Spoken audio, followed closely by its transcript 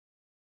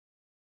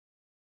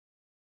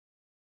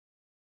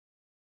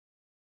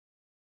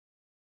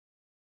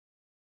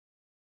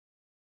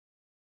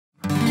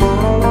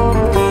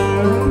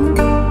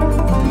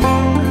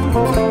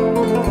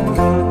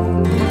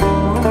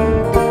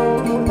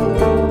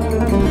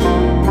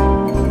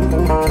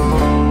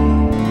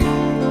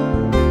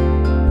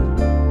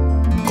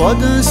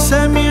قد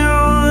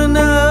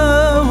سمعنا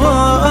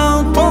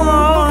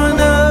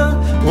وأطعنا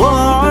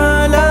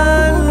وعلى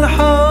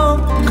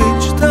الحق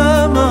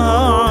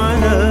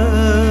اجتمعنا.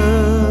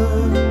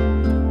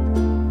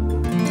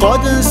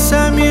 قد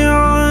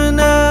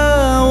سمعنا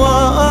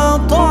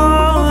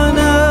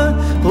وأطعنا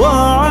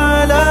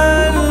وعلى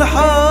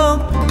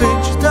الحق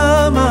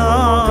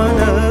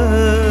اجتمعنا.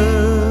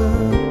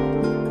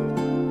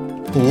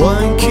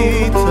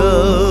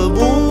 وكتاب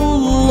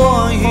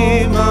الله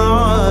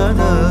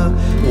معنا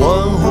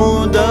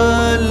وهدى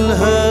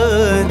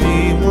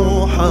الهادي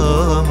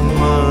محمد.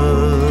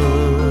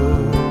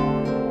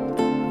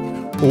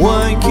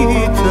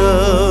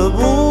 وكتاب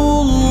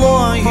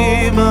الله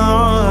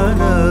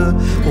معنا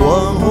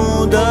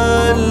وهدى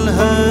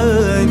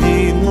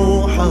الهادي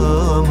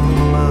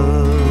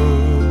محمد.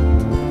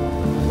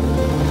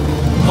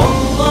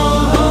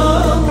 الله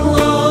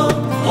الله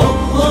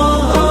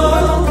الله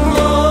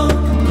الله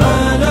ما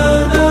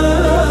لنا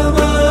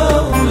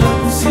مولى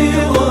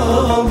سوى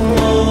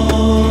الله.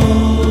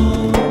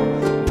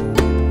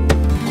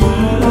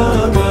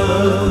 كلما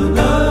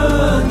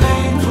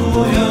ناديت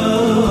يا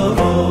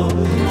رب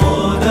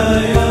قال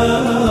يا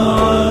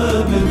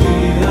عبدي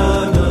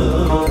أنا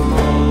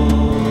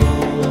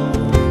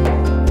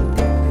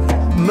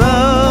ما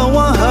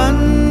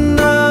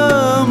وهنا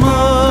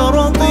ما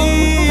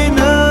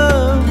رضينا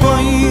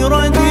غير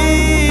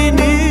دين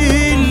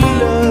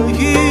الله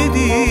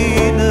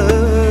دينا.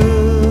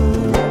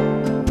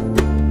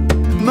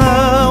 ما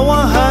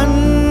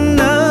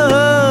وهنا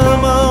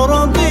ما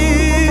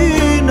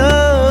رضينا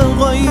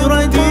غير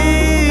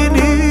دين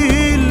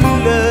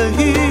الله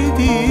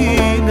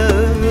دينا.